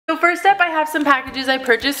So first up, I have some packages I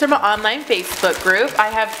purchased from an online Facebook group. I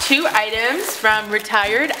have 2 items from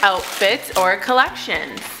Retired Outfits or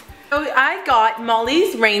Collections. So I got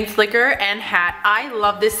Molly's rain slicker and hat. I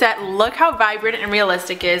love this set. Look how vibrant and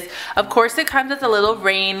realistic it is. Of course it comes with a little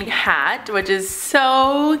rain hat, which is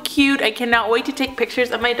so cute. I cannot wait to take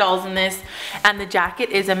pictures of my dolls in this. And the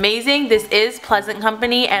jacket is amazing. This is Pleasant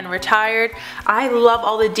Company and Retired. I love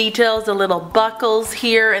all the details, the little buckles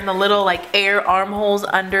here and the little like air armholes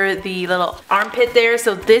under the little armpit there.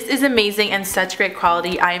 So this is amazing and such great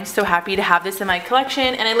quality. I am so happy to have this in my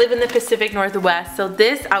collection, and I live in the Pacific Northwest, so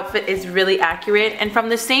this outfit is really accurate. And from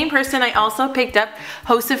the same person, I also picked up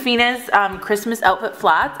Josefina's Christmas outfit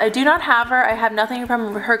flats. I do not have her. I have nothing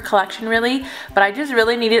from her collection really, but I just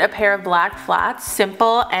really needed a pair of black flats,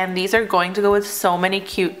 simple, and these are going to go with so many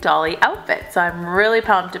cute dolly outfits. So I'm really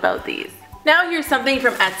pumped about these. Now here's something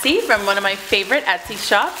from Etsy, from one of my favorite Etsy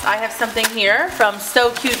shops. I have something here from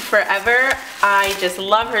So Cute Forever. I just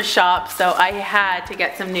love her shop, so I had to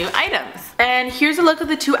get some new items. And here's a look at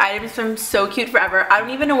the 2 items from So Cute Forever. I don't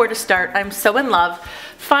even know where to start. I'm so in love.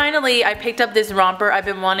 Finally, I picked up this romper I've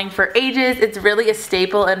been wanting for ages. It's really a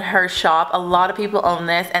staple in her shop. A lot of people own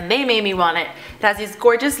this and they made me want it. It has these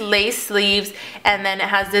gorgeous lace sleeves, and then it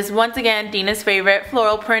has this, once again, Dina's favorite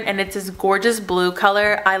floral print, and it's this gorgeous blue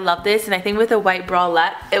color. I love this, and I think with a white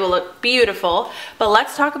bralette it will look beautiful. But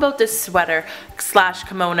let's talk about this sweater slash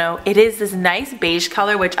kimono. It is this nice beige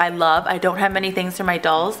color, which I love. I don't have many things for my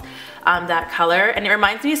dolls that color, and it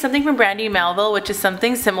reminds me of something from Brandy Melville, which is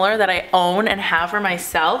something similar that I own and have for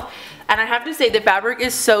myself. And I have to say, the fabric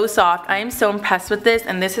is so soft. I am so impressed with this,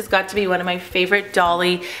 and this has got to be one of my favorite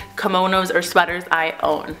dolly kimonos or sweaters I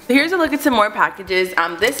own. So here's a look at some more packages.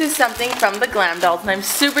 This is something from the Glam Dolls, and I'm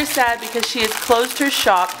super sad because she has closed her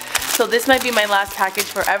shop. So this might be my last package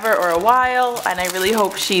forever or a while, and I really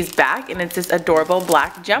hope she's back, and it's this adorable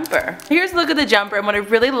black jumper. Here's a look at the jumper, and what I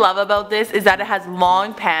really love about this is that it has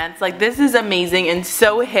long pants. Like, this is amazing and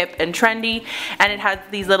so hip and trendy, and it has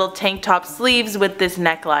these little tank top sleeves with this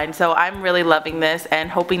neckline. So I'm really loving this and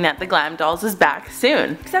hoping that the Glam Dolls is back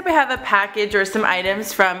soon. Next up, I have a package or some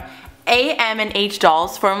items from AM&H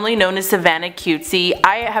Dolls, formerly known as Savannah Cutesy.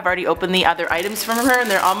 I have already opened the other items from her, and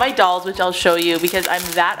they're on my dolls, which I'll show you because I'm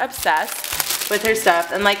that obsessed with her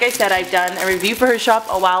stuff. And like I said, I've done a review for her shop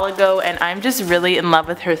a while ago, and I'm just really in love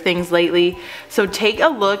with her things lately. So take a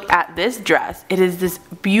look at this dress. It is this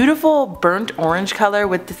beautiful burnt orange color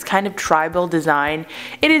with this kind of tribal design.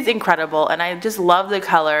 It is incredible, and I just love the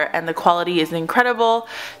color, and the quality is incredible.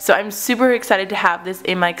 So I'm super excited to have this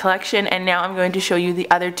in my collection, and now I'm going to show you the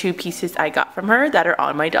other 2 pieces I got from her that are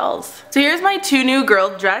on my dolls. So here's my 2 new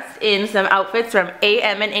girls dressed in some outfits from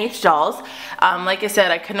AM&H Dolls. Like I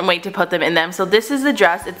said, I couldn't wait to put them in them. So this is the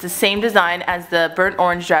dress. It's the same design as the burnt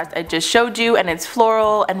orange dress I just showed you, and it's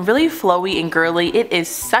floral and really flowy and girly. It is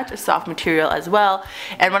such a soft material as well.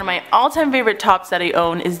 And one of my all-time favorite tops that I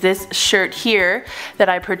own is this shirt here that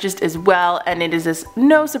I purchased as well, and it is this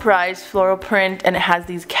no surprise floral print, and it has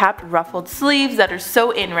these capped ruffled sleeves that are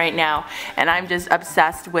so in right now, and I'm just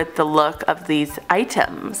obsessed with the look of these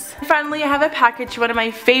items. Finally, I have a package from one of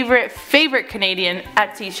my favorite Canadian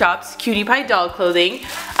Etsy shops, Cutie Pie Doll Clothing.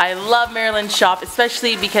 I love Maryland's shop,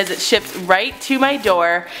 especially because it ships right to my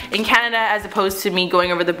door in Canada as opposed to me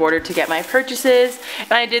going over the border to get my purchases.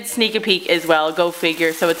 And I did sneak a peek as well, go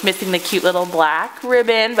figure. So it's missing the cute little black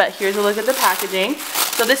ribbon, but here's a look at the packaging.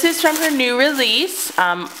 So this is from her new release.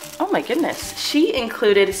 Oh my goodness, she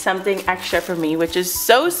included something extra for me, which is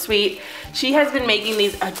so sweet. She has been making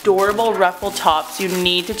these adorable ruffle tops. You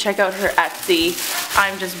need to check out her Etsy.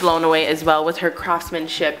 I'm just blown away as well with her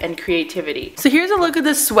craftsmanship and creativity. So here's a look at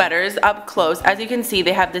the sweaters up close. As you can see,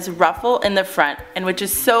 they have this ruffle in the front, and which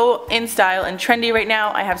is so in style and trendy right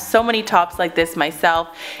now. I have so many tops like this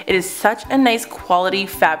myself. It is such a nice quality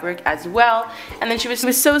fabric as well. And then she was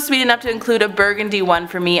so sweet enough to include a burgundy one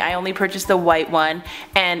for me. I only purchased the white one,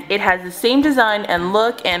 and it has the same design and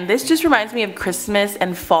look, and this just reminds me of Christmas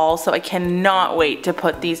and fall, so I cannot wait to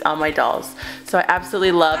put these on my dolls. So I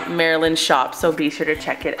absolutely love Maryland's shop, so be sure to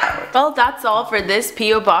check it out. Well, that's all for this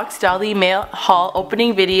P.O. Box Dolly Mail haul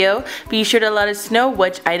opening video. Be sure to let us know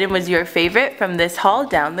which item was your favorite from this haul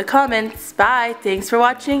down in the comments. Bye! Thanks for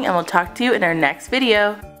watching, and we'll talk to you in our next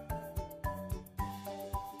video.